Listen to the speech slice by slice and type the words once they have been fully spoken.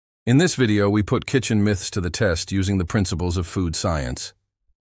In this video, we put kitchen myths to the test using the principles of food science.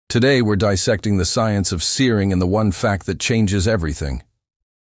 Today, we're dissecting the science of searing and the one fact that changes everything.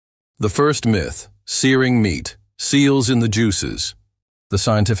 The first myth, searing meat, seals in the juices. The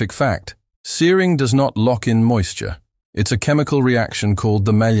scientific fact, searing does not lock in moisture. It's a chemical reaction called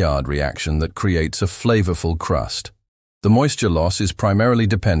the Maillard reaction that creates a flavorful crust. The moisture loss is primarily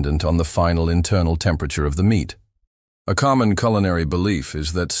dependent on the final internal temperature of the meat. A common culinary belief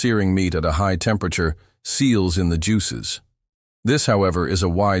is that searing meat at a high temperature seals in the juices. This, however, is a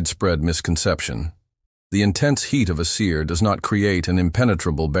widespread misconception. The intense heat of a sear does not create an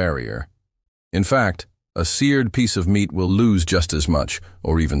impenetrable barrier. In fact, a seared piece of meat will lose just as much,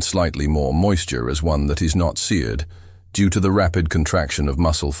 or even slightly more moisture as one that is not seared, due to the rapid contraction of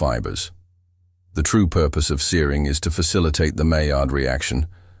muscle fibers. The true purpose of searing is to facilitate the Maillard reaction,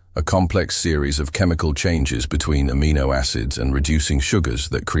 a complex series of chemical changes between amino acids and reducing sugars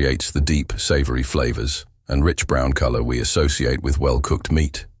that creates the deep, savory flavors and rich brown color we associate with well-cooked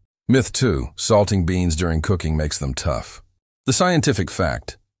meat. Myth 2. Salting beans during cooking makes them tough. The scientific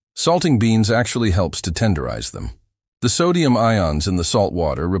fact, salting beans actually helps to tenderize them. The sodium ions in the salt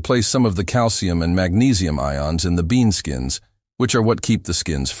water replace some of the calcium and magnesium ions in the bean skins, which are what keep the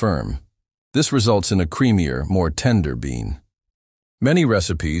skins firm. This results in a creamier, more tender bean. Many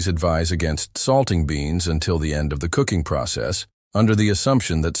recipes advise against salting beans until the end of the cooking process, under the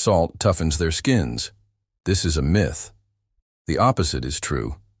assumption that salt toughens their skins. This is a myth. The opposite is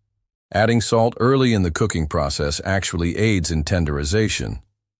true. Adding salt early in the cooking process actually aids in tenderization.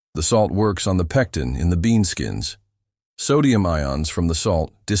 The salt works on the pectin in the bean skins. Sodium ions from the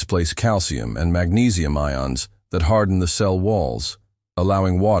salt displace calcium and magnesium ions that harden the cell walls,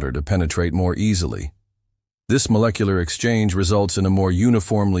 allowing water to penetrate more easily. This molecular exchange results in a more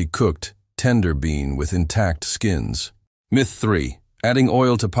uniformly cooked, tender bean with intact skins. Myth 3. Adding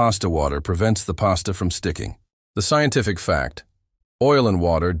oil to pasta water prevents the pasta from sticking. The scientific fact, oil and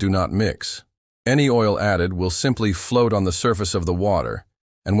water do not mix. Any oil added will simply float on the surface of the water,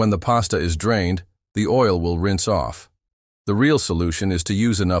 and when the pasta is drained, the oil will rinse off. The real solution is to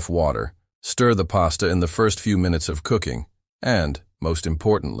use enough water, stir the pasta in the first few minutes of cooking, and, most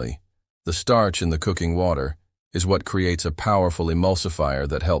importantly, the starch in the cooking water is what creates a powerful emulsifier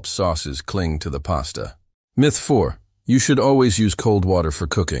that helps sauces cling to the pasta. Myth 4. You should always use cold water for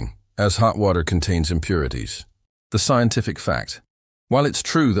cooking, as hot water contains impurities. The scientific fact. While it's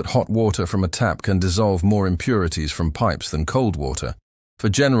true that hot water from a tap can dissolve more impurities from pipes than cold water, for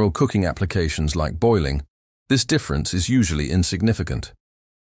general cooking applications like boiling, this difference is usually insignificant.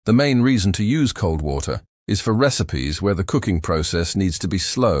 The main reason to use cold water is for recipes where the cooking process needs to be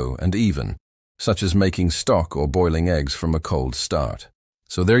slow and even, such as making stock or boiling eggs from a cold start.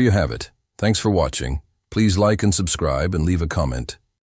 So there you have it. Thanks for watching. Please like and subscribe and leave a comment.